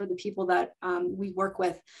ourselves and for the people that we work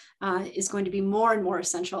with is going to be more and more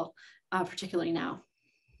essential, particularly now.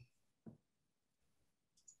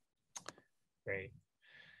 Great.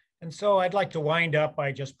 And so I'd like to wind up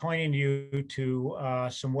by just pointing you to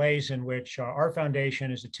some ways in which our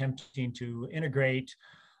foundation is attempting to integrate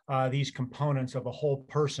these components of a whole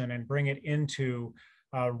person and bring it into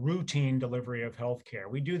routine delivery of healthcare.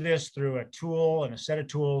 We do this through a tool and a set of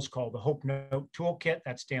tools called the Hope Note Toolkit.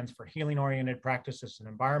 That stands for Healing-Oriented Practices and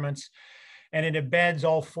Environments. And it embeds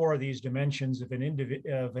all four of these dimensions of an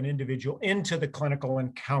individual into the clinical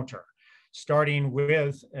encounter, starting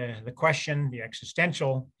with the question, the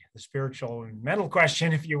existential, the spiritual and mental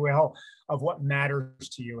question, if you will, of what matters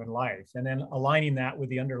to you in life, and then aligning that with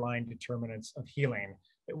the underlying determinants of healing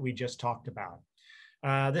that we just talked about.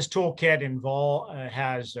 This toolkit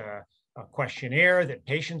has a questionnaire that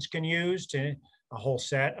patients can use, a whole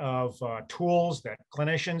set of tools that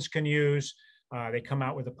clinicians can use. They come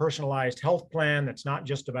out with a personalized health plan that's not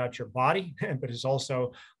just about your body, but is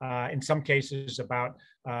also, in some cases, about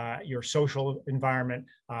your social environment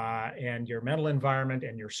and your mental environment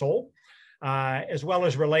and your soul, as well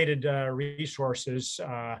as related resources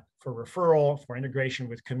for referral, for integration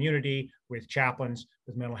with community, with chaplains,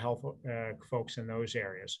 with mental health folks in those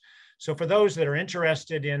areas. So for those that are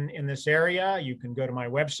interested in this area, you can go to my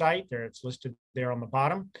website. It's listed there on the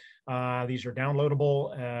bottom. These are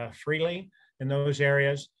downloadable freely in those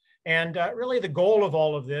areas. And really the goal of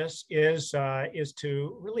all of this is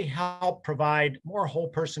to really help provide more whole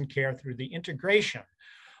person care through the integration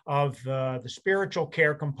of the spiritual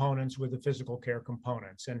care components with the physical care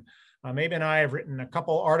components. And Maeve and I have written a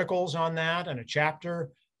couple articles on that and a chapter.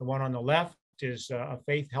 The one on the left is a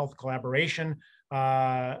faith health collaboration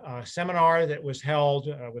seminar that was held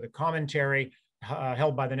with a commentary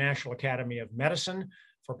held by the National Academy of Medicine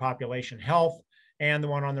for population health. And the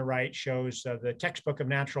one on the right shows the textbook of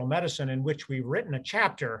natural medicine, in which we've written a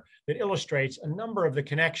chapter that illustrates a number of the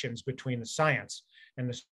connections between the science and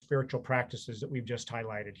the spiritual practices that we've just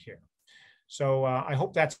highlighted here. So I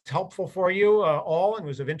hope that's helpful for you all and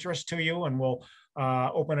was of interest to you. And we'll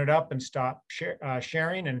open it up and stop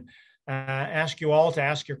sharing and ask you all to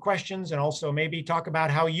ask your questions and also maybe talk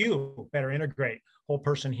about how you better integrate whole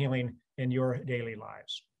person healing in your daily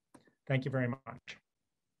lives. Thank you very much.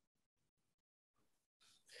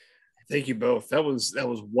 Thank you both. That was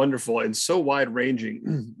wonderful and so wide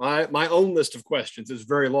ranging. My own list of questions is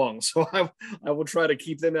very long, so I will try to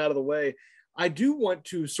keep them out of the way. I do want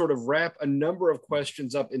to sort of wrap a number of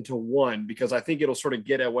questions up into one because I think it'll sort of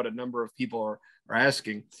get at what a number of people are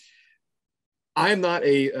asking. I am not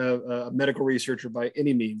a medical researcher by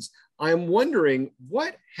any means. I am wondering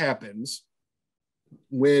what happens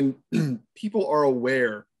when people are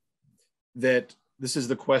aware that this is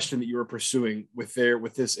the question that you were pursuing with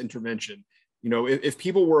this intervention. You know, if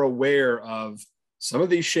people were aware of some of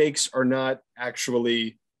these shakes are not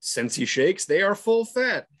actually Sensi shakes, they are full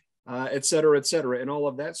fat, et cetera, and all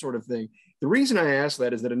of that sort of thing. The reason I ask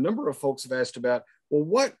that is that a number of folks have asked about,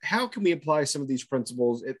 well, how can we apply some of these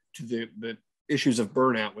principles to the issues of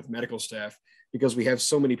burnout with medical staff? Because we have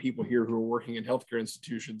so many people here who are working in healthcare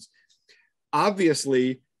institutions.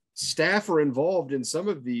 Obviously, staff are involved in some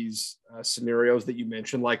of these scenarios that you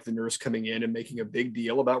mentioned, like the nurse coming in and making a big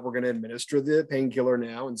deal about we're going to administer the painkiller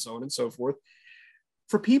now and so on and so forth.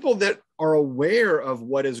 For people that are aware of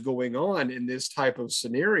what is going on in this type of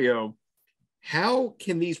scenario, how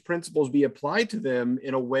can these principles be applied to them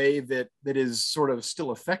in a way that is sort of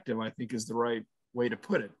still effective, I think is the right way to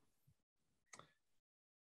put it?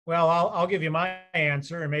 Well, I'll give you my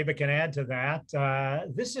answer and maybe can add to that.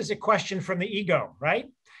 This is a question from the ego, right?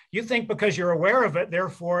 You think because you're aware of it,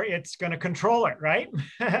 therefore it's going to control it, right?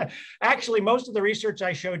 Actually, most of the research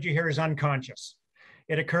I showed you here is unconscious.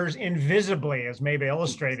 It occurs invisibly, as maybe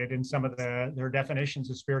illustrated in some of their definitions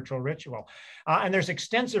of spiritual ritual. And there's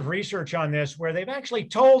extensive research on this where they've actually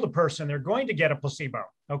told a person they're going to get a placebo.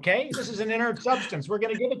 Okay, this is an inert substance. We're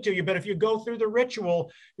going to give it to you, but if you go through the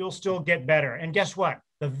ritual, you'll still get better. And guess what?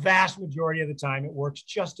 The vast majority of the time, it works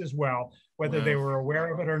just as well, whether they were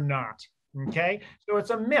aware of it or not. Okay, so it's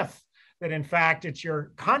a myth that in fact it's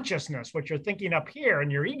your consciousness, what you're thinking up here in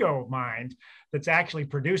your ego mind, that's actually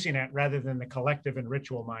producing it rather than the collective and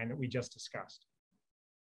ritual mind that we just discussed.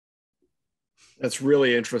 That's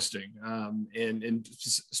really interesting. And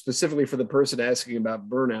specifically for the person asking about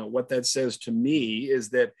burnout, what that says to me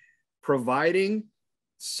is that providing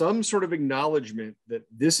some sort of acknowledgement that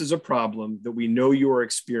this is a problem that we know you are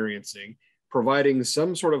experiencing, providing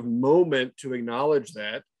some sort of moment to acknowledge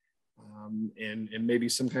that, and maybe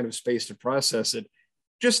some kind of space to process it.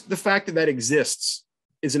 Just the fact that exists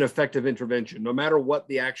is an effective intervention, no matter what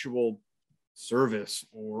the actual service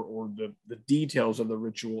or the details of the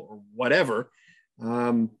ritual or whatever.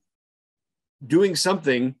 Doing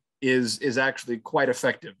something is actually quite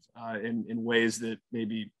effective in ways that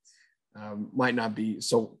maybe might not be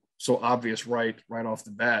so obvious right off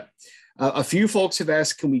the bat. A few folks have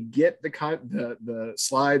asked, can we get the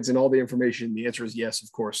slides and all the information? The answer is yes,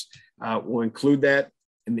 of course. We'll include that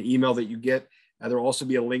in the email that you get. There will also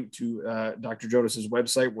be a link to Dr. Jonas's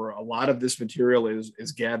website where a lot of this material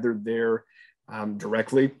is gathered there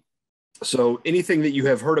directly. So anything that you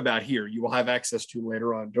have heard about here, you will have access to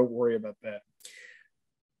later on. Don't worry about that.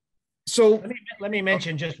 So let me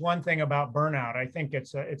mention just one thing about burnout. I think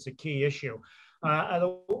it's a key issue.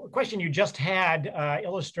 The question you just had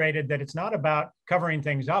illustrated that it's not about covering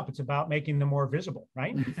things up, it's about making them more visible,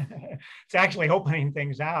 right? It's actually opening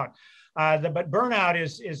things out. But burnout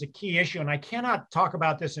is a key issue, and I cannot talk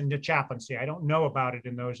about this in the chaplaincy. I don't know about it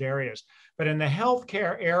in those areas. But in the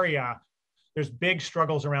healthcare area, there's big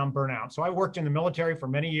struggles around burnout. So I worked in the military for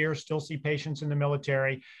many years, still see patients in the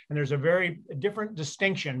military, and there's a very different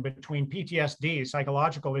distinction between PTSD,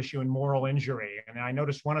 psychological issue, and moral injury. And I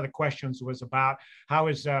noticed one of the questions was about how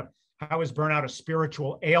is burnout a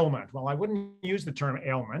spiritual ailment? Well, I wouldn't use the term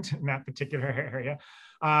ailment in that particular area,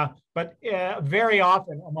 but very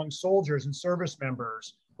often among soldiers and service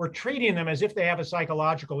members, we're treating them as if they have a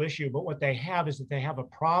psychological issue, but what they have is that they have a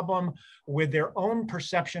problem with their own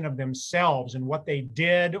perception of themselves and what they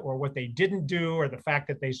did or what they didn't do, or the fact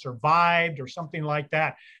that they survived or something like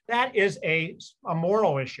that. That is a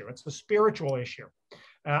moral issue. It's a spiritual issue.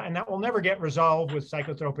 And that will never get resolved with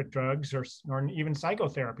psychotropic drugs or even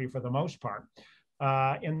psychotherapy for the most part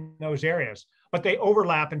in those areas. But they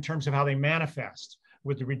overlap in terms of how they manifest,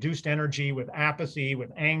 with the reduced energy, with apathy, with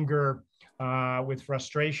anger, with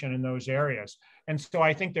frustration in those areas. And so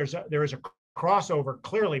I think there is a crossover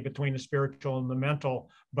clearly between the spiritual and the mental,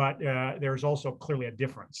 but there's also clearly a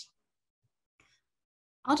difference.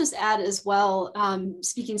 I'll just add as well,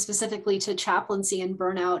 speaking specifically to chaplaincy and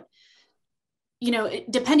burnout,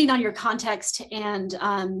 depending on your context and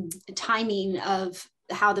timing of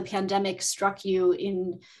how the pandemic struck you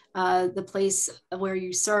in the place where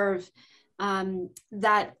you serve,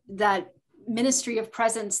 that ministry of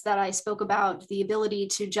presence that I spoke about, the ability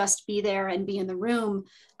to just be there and be in the room,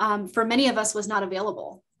 for many of us was not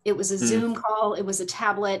available. It was a Zoom call, it was a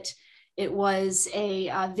tablet, it was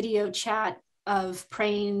a video chat of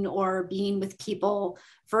praying or being with people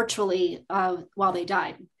virtually while they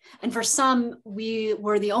died. And for some, we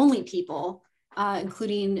were the only people,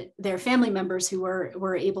 including their family members, who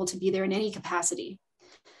were able to be there in any capacity.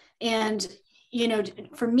 And,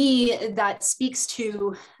 for me, that speaks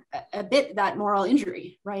to a bit that moral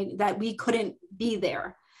injury, right? That we couldn't be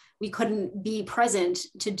there. We couldn't be present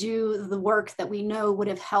to do the work that we know would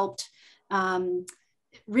have helped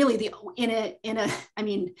really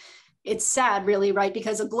it's sad, really, right?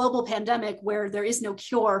 Because a global pandemic where there is no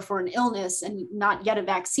cure for an illness and not yet a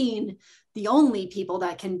vaccine, the only people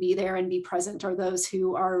that can be there and be present are those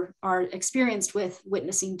who are experienced with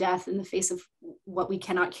witnessing death in the face of what we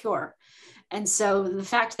cannot cure. And so the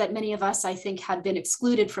fact that many of us, I think, had been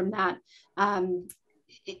excluded from that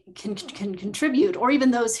can contribute, or even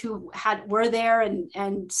those who were there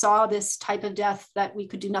and saw this type of death that we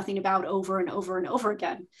could do nothing about over and over and over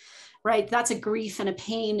again. Right, that's a grief and a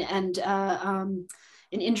pain and an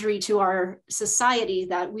injury to our society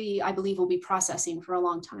that I believe, will be processing for a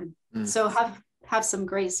long time. So have some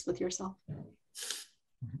grace with yourself.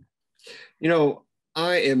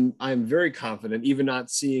 I'm very confident, even not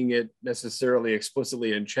seeing it necessarily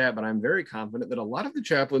explicitly in chat, but I'm very confident that a lot of the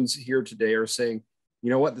chaplains here today are saying, you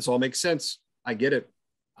know what, this all makes sense. I get it.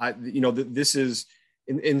 This is.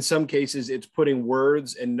 In some cases, it's putting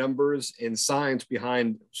words and numbers and signs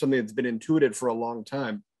behind something that's been intuited for a long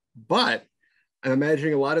time. But I'm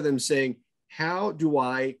imagining a lot of them saying, how do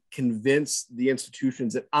I convince the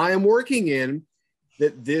institutions that I am working in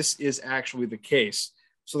that this is actually the case?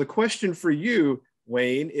 So the question for you,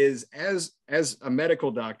 Wayne, is as a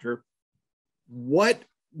medical doctor, what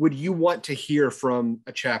would you want to hear from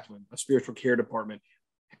a chaplain, a spiritual care department?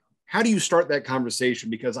 How do you start that conversation?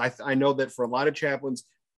 Because I know that for a lot of chaplains,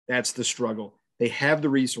 that's the struggle. They have the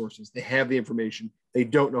resources, they have the information, they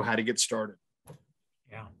don't know how to get started.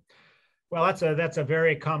 Yeah. Well, that's a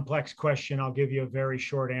very complex question. I'll give you a very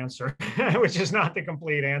short answer, which is not the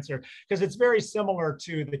complete answer, because it's very similar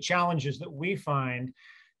to the challenges that we find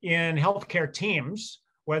in healthcare teams,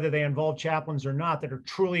 whether they involve chaplains or not, that are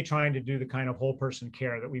truly trying to do the kind of whole person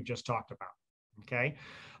care that we've just talked about. Okay.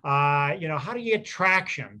 How do you get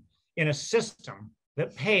traction in a system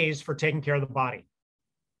that pays for taking care of the body?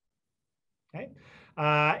 Okay.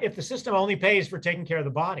 If the system only pays for taking care of the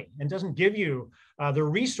body and doesn't give you the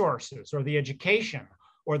resources or the education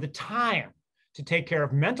or the time to take care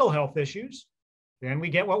of mental health issues, then we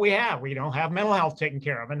get what we have. We don't have mental health taken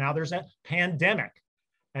care of. And now there's a pandemic.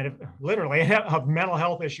 And literally of mental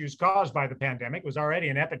health issues caused by the pandemic. It was already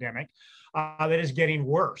an epidemic that is getting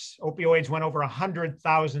worse. Opioids went over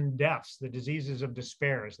 100,000 deaths, the diseases of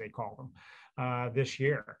despair, as they call them, this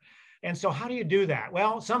year. And so how do you do that?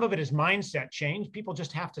 Well, some of it is mindset change. People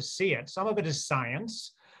just have to see it. Some of it is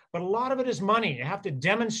science, but a lot of it is money. You have to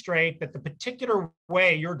demonstrate that the particular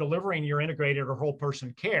way you're delivering your integrated or whole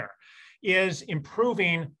person care is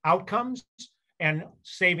improving outcomes and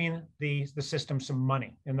saving the system some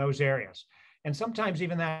money in those areas. And sometimes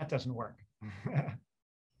even that doesn't work.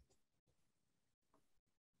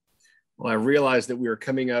 Well, I realized that we're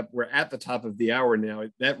at the top of the hour now.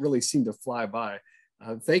 That really seemed to fly by.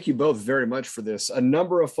 Thank you both very much for this. A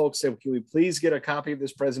number of folks said, can we please get a copy of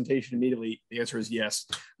this presentation immediately? The answer is yes.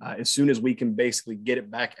 As soon as we can basically get it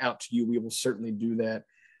back out to you, we will certainly do that.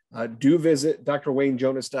 Do visit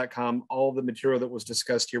drwaynejonas.com. All the material that was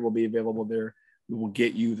discussed here will be available there. We will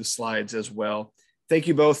get you the slides as well. Thank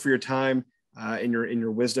you both for your time and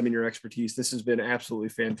your wisdom and your expertise. This has been absolutely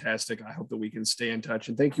fantastic. I hope that we can stay in touch.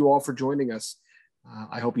 And thank you all for joining us.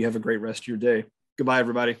 I hope you have a great rest of your day. Goodbye,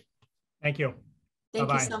 everybody. Thank you.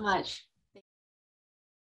 Thank you so much.